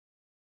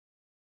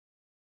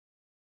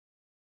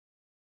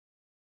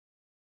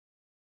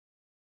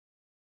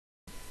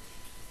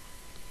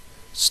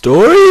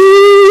Story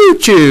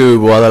Tube,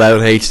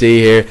 Wild11 HD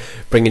here,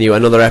 bringing you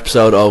another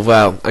episode of,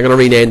 well, I'm going to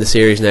rename the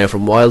series now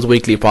from Wild's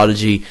Weekly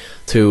Prodigy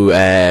to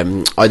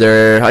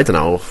either, I don't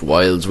know,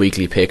 Wild's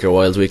Weekly Pick or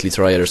Wild's Weekly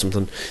TRYOUT or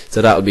something.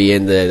 So that'll be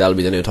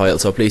the new title,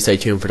 so please stay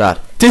tuned for that.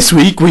 This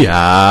week we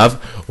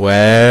have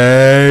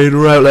Wayne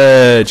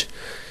Routledge.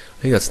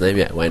 I think that's the name,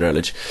 yeah, Wayne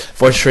Routledge.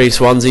 43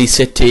 Swansea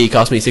City,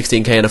 cost me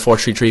 16k in a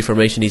 4-3-3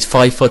 formation. He's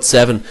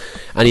 5'7"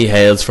 and he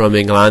hails from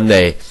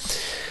England.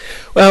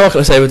 Well, what can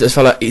I say about this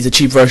fella? He's a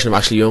cheap version of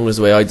Ashley Young, is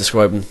the way I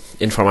describe him.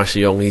 In from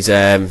Ashley Young. He's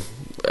I'm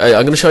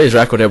going to show you his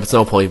record there, but it's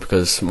no point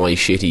because my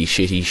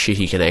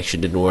shitty connection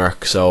didn't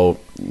work.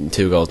 So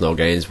 2 goals, no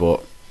games,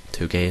 but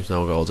 2 games,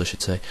 no goals, I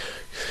should say.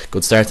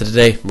 Good start to the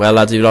day. Well,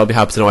 lads, you'll all be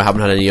happy to know I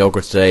haven't had any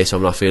yogurt today, so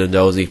I'm not feeling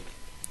dozy.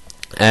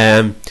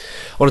 I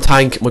want to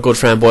thank my good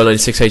friend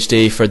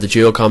Boy96HD for the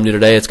dual com the other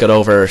day. It's got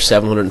over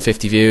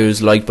 750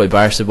 views, liked by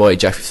Barca Boy,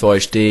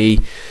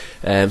 Fifa12,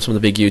 some of the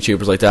big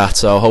YouTubers like that.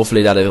 So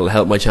hopefully that will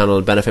help my channel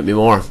and benefit me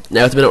more.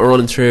 Now at the minute we're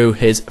running through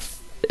his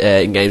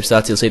in-game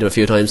stats. You'll see them a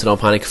few times, so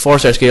don't panic.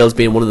 4-star skills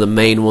being one of the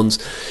main ones.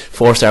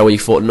 4-star weak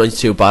foot,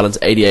 92 balance,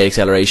 88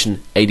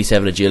 acceleration,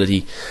 87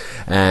 agility.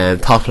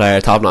 Top player,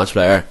 top notch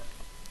player.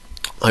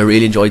 I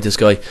really enjoyed this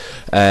guy.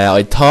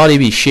 I thought he'd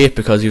be shit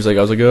because I was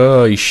like,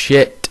 oh, he's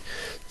shit.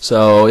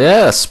 So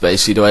yeah, that's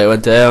basically the way it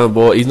went down.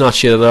 But he's not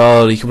shit at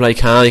all. He can play he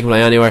can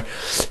play anywhere.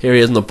 Here he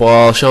is on the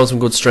ball, showing some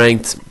good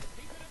strength.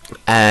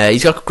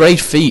 He's got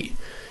great feet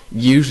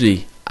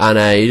usually, and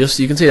you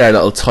can see that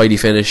little tidy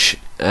finish.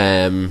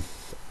 Yeah,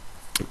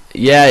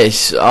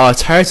 it's hard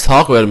to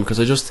talk about him because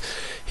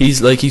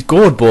he's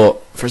good,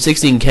 but for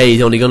 16k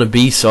he's only gonna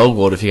be so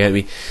good, if you get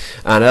me.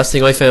 And that's the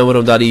thing I found with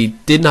him, that he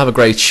didn't have a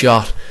great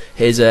shot.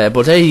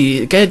 But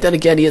hey, then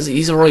again,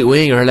 he's a right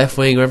wing or a left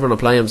wing, whoever wanna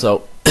play him.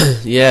 So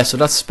yeah, so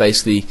that's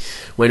basically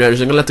Wayne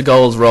Routledge. I'm going to let the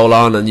goals roll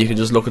on and you can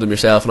just look at them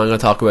yourself, and I'm going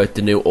to talk about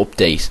the new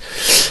update.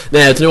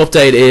 Now, the new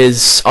update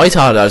is, I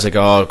was like,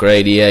 oh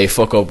great, EA,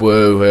 fuck up,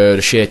 woo,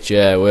 the shit,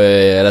 yeah,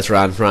 let's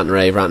rant and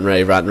rave,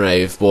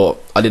 but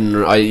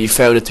I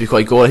found it to be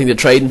quite good. I think the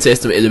trading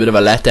system is a bit of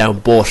a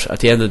letdown, but at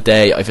the end of the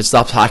day, if it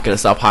stops hacking, it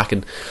stops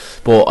hacking.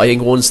 But I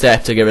think one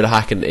step to get rid of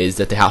hacking is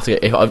that they have to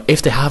get,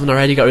 if they haven't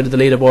already got rid of the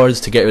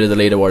leaderboards, to get rid of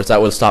the leaderboards.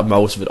 That will stop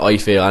most of it, I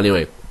feel,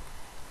 anyway.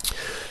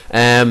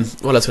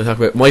 What else can I talk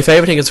about? My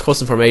favourite thing is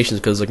custom formations,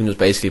 because I can just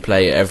basically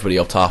play everybody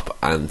up top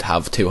and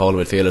have 2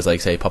 holding midfielders, like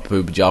say Papa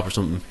Booba Job or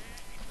something.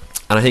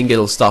 And I think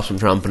it'll stop some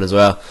tramping as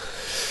well.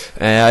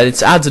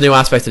 It adds a new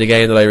aspect to the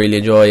game that I really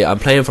enjoy.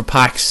 And playing for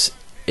packs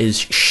is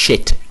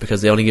shit,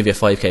 because they only give you a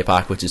 5k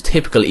pack, which is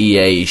typical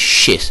EA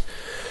shit.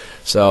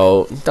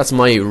 So that's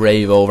my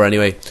rave over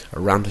anyway,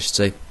 or rant I should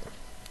say.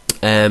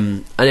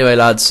 Anyway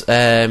lads,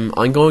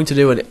 I'm going to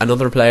do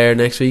another player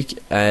next week.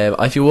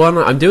 If you want,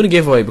 I'm doing a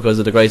giveaway because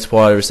of the great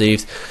support I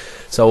received.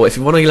 So if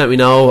you want to let me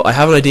know, I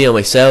have an idea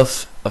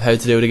myself of how to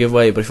do the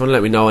giveaway, but if you want to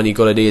let me know any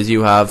good ideas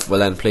you have, well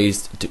then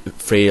please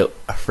feel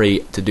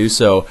free to do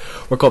so.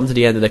 We're coming to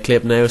the end of the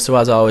clip now, so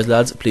as always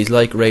lads, please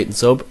like, rate and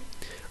sub.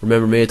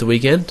 Remember me at the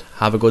weekend.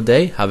 Have a good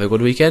day, have a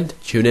good weekend.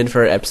 Tune in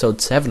for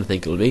episode 7, I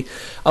think it'll be.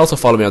 Also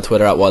follow me on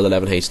Twitter at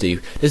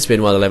Wild11HD. This has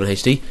been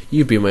Wild11HD.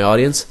 You've been my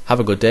audience. Have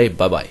a good day.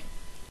 Bye bye.